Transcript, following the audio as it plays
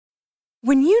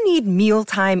When you need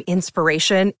mealtime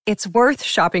inspiration, it's worth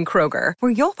shopping Kroger,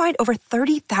 where you'll find over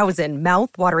 30,000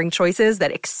 mouth-watering choices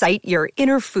that excite your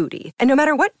inner foodie. And no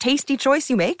matter what tasty choice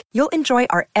you make, you'll enjoy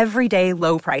our everyday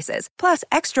low prices, plus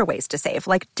extra ways to save,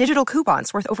 like digital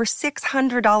coupons worth over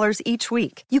 $600 each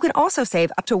week. You can also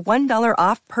save up to $1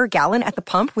 off per gallon at the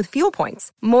pump with fuel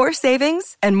points. More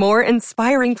savings and more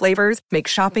inspiring flavors make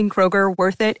shopping Kroger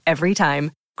worth it every time.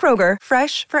 Kroger,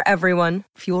 fresh for everyone.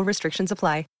 Fuel restrictions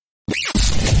apply.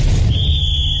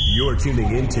 You're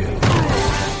tuning into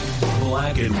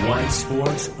Black and White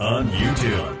Sports on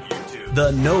YouTube.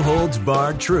 The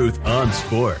no-holds-barred truth on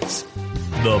sports.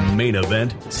 The main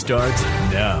event starts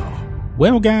now.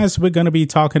 Well, guys, we're going to be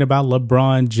talking about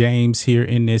LeBron James here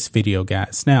in this video,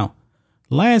 guys. Now,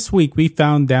 last week we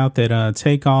found out that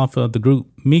Takeoff of the group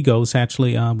Migos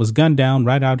actually was gunned down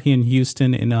right out here in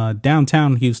Houston, in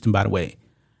downtown Houston, by the way.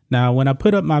 Now, when I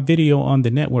put up my video on the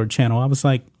network channel, I was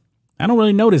like, I don't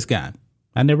really know this guy.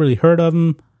 I never really heard of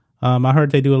him. I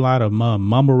heard they do a lot of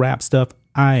mumble rap stuff.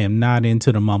 I am not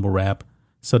into the mumble rap,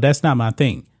 so that's not my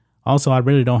thing. Also, I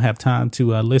really don't have time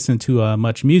to listen to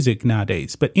much music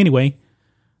nowadays. But anyway,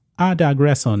 I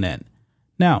digress on that.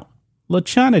 Now,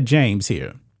 LeBron James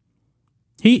here.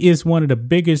 He is one of the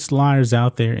biggest liars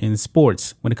out there in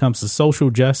sports when it comes to social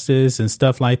justice and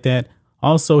stuff like that.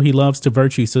 Also, he loves to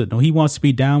virtue signal. He wants to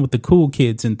be down with the cool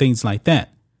kids and things like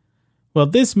that. Well,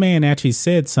 this man actually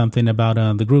said something about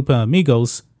the group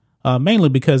Migos, mainly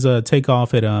because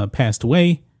Takeoff had passed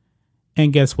away.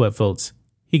 And guess what, folks?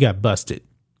 He got busted.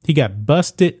 He got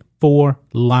busted for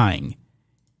lying.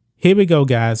 Here we go,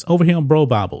 guys. Over here on Bro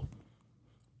Bible.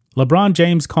 LeBron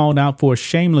James called out for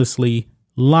shamelessly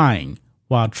lying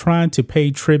while trying to pay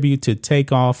tribute to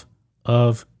Takeoff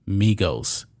of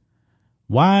Migos.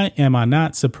 Why am I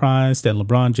not surprised that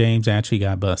LeBron James actually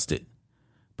got busted?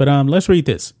 But let's read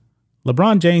this.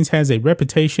 LeBron James has a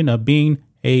reputation of being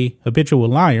a habitual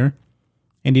liar,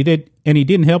 and he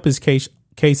didn't help his case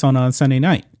on Sunday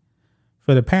night.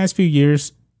 For the past few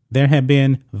years, there have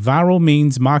been viral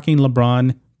memes mocking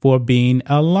LeBron for being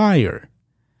a liar.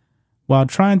 While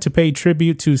trying to pay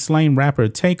tribute to slain rapper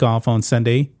Takeoff on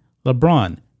Sunday,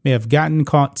 LeBron may have gotten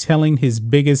caught telling his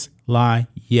biggest lie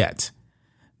yet.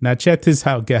 Now check this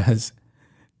out, guys.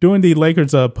 During the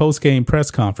Lakers post-game press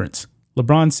conference,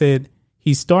 LeBron said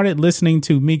he started listening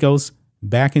to Migos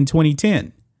back in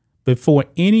 2010, before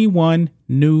anyone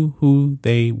knew who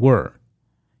they were.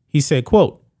 He said,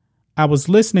 quote, I was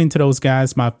listening to those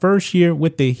guys my first year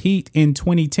with the Heat in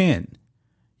 2010.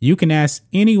 You can ask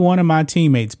any one of my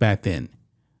teammates back then.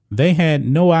 They had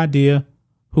no idea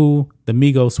who the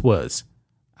Migos was.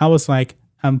 I was like,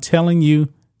 I'm telling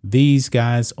you, these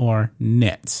guys are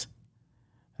nets.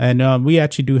 And we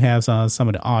actually do have some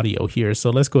of the audio here. So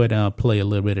let's go ahead and play a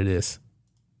little bit of this.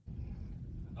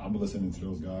 I've been listening to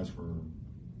those guys for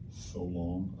so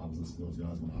long. I was listening to those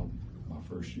guys when my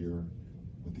first year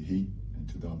with the Heat in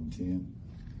 2010.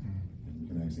 And you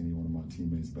can ask any one of my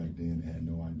teammates back then, they had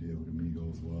no idea who the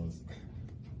Migos was.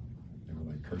 They were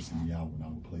like cursing me out when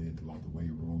I would play it throughout the weight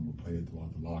room or play it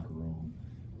throughout the locker room.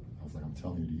 I was like, I'm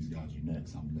telling you, these guys are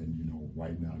next. I'm letting you know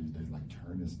right now these days, like,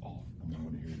 turn this off. I don't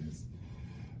want to hear this.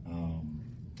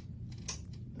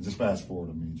 And just fast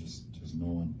forward, I mean, just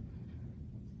knowing,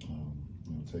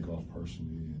 Takeoff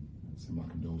personally, and send my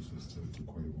condolences to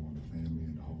Quavo and the family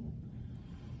and the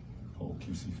whole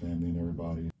QC family and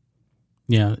everybody.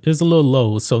 Yeah, it was a little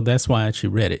low, so that's why I actually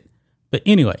read it. But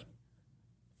anyway,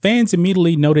 fans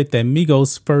immediately noted that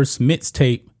Migos' first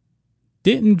mixtape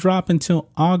didn't drop until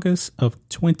August of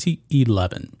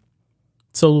 2011.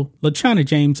 So LeBron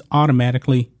James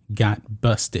automatically got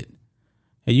busted.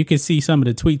 And you can see some of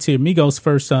the tweets here. Migos'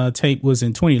 first tape was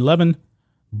in 2011.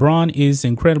 Braun is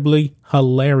incredibly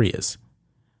hilarious.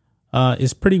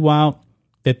 It's pretty wild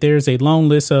that there's a long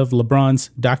list of LeBron's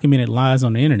documented lies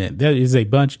on the internet. There is a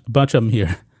bunch of them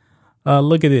here.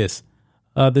 Look at this.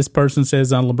 This person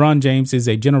says LeBron James is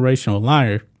a generational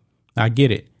liar. I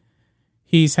get it.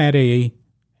 He's had a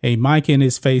mic in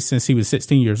his face since he was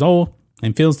 16 years old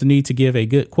and feels the need to give a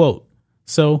good quote.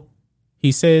 So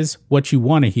he says what you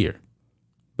want to hear.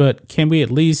 But can we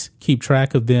at least keep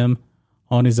track of them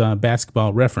on his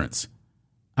basketball reference?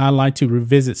 I like to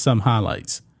revisit some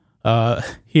highlights.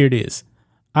 Here it is.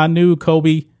 I knew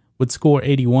Kobe would score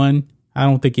 81. I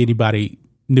don't think anybody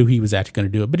knew he was actually going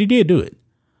to do it, but he did do it.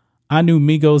 I knew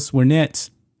Migos were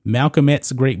nets. Malcolm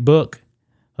X's great book.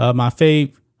 My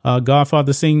fave,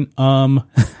 Godfather scene.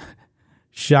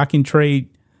 Shocking trade.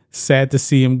 Sad to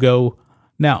see him go.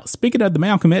 Now, speaking of the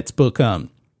Malcolm X book,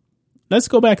 let's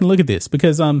go back and look at this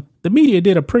because the media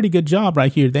did a pretty good job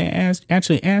right here. They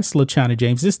actually asked LeBron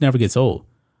James. This never gets old.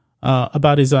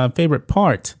 about his favorite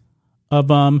part of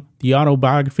the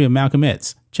autobiography of Malcolm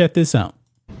X. Check this out.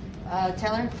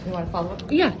 Taylor, you want to follow up?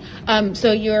 Yeah.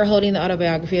 So you're holding the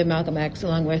autobiography of Malcolm X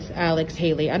along with Alex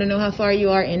Haley. I don't know how far you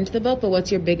are into the book, but what's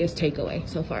your biggest takeaway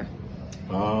so far?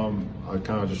 I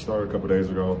kind of just started a couple days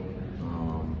ago,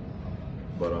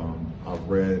 but I've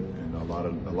read and a lot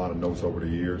of notes over the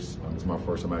years. It's my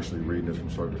first time actually reading this from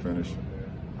start to finish.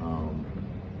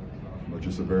 But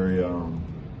just a very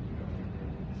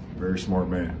smart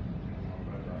man,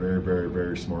 very, very,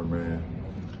 very smart man,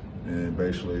 and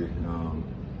basically.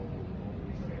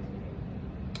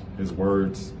 His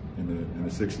words in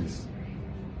the 60s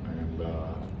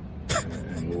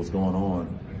and what was going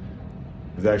on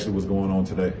is actually what's going on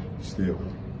today still.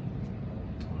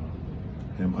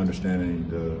 Him understanding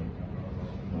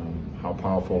how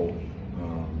powerful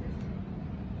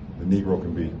the Negro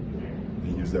can be.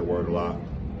 He used that word a lot.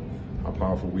 How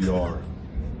powerful we are.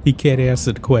 He can't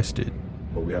answer the question.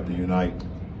 But we have to unite,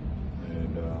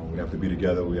 and we have to be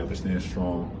together. We have to stand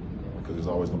strong because there's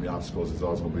always going to be obstacles. There's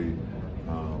always going to be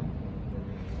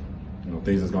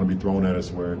things that's going to be thrown at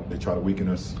us where they try to weaken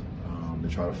us. They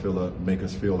try to make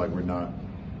us feel like we're not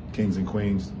kings and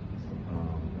queens.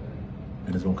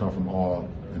 And it's going to come from all,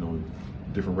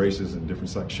 different races and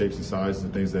different shapes and sizes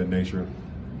and things of that nature.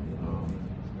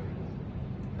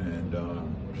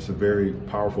 Just a very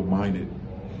powerful-minded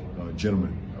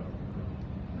gentleman.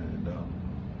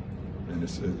 And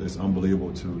it's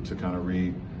unbelievable to kind of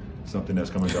read something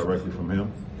that's coming directly from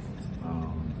him.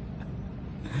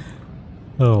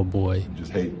 Oh boy!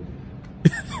 Just hate.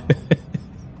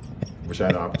 Wish I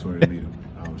had the opportunity to meet him.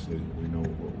 Obviously, we know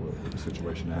what the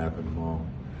situation that happened among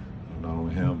not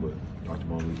only him but Dr.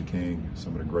 Martin Luther King,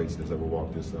 some of the greats that's ever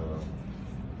walked this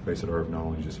face of the earth, not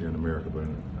only just here in America but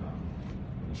in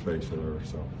this face of the earth.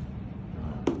 So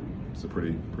it's a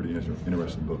pretty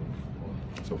interesting book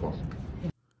so far.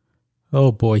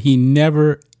 Oh boy! He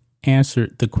never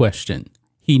answered the question.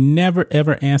 He never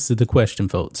ever answered the question,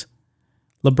 folks.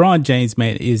 LeBron James,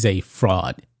 man, is a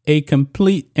fraud, a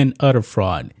complete and utter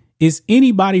fraud. Is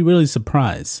anybody really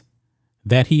surprised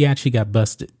that he actually got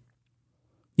busted?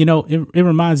 It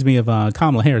reminds me of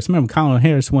Kamala Harris. Remember, Kamala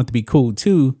Harris wanted to be cool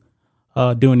too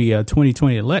during the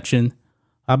 2020 election.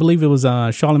 I believe it was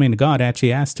Charlamagne the God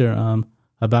actually asked her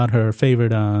about her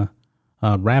favorite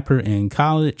rapper in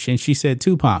college, and she said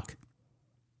Tupac.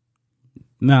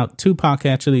 Now, Tupac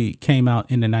actually came out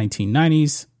in the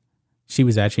 1990s. She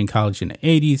was actually in college in the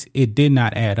 80s. It did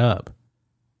not add up.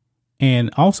 And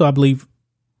also, I believe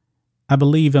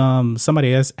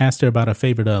somebody asked her about her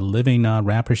favorite living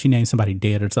rapper. She named somebody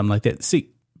dead or something like that.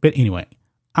 But anyway,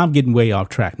 I'm getting way off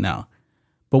track now.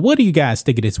 But what do you guys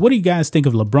think of this? What do you guys think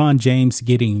of LeBron James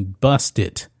getting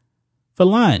busted for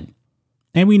lying?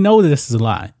 And we know this is a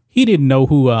lie. He didn't know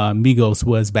who Migos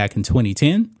was back in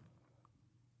 2010.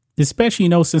 Especially,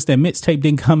 since that mixtape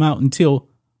didn't come out until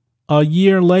a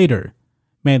year later.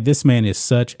 Man, this man is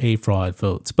such a fraud,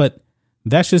 folks. But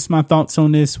that's just my thoughts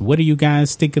on this. What do you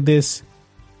guys think of this?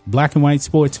 Black and white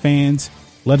sports fans,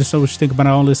 let us know what you think about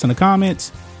all this in the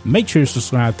comments. Make sure to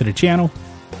subscribe to the channel.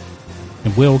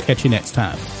 And we'll catch you next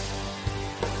time.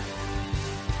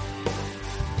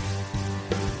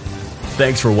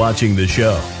 Thanks for watching the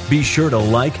show. Be sure to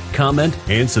like, comment,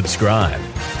 and subscribe.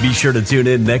 Be sure to tune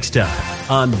in next time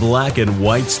on Black and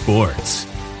White Sports.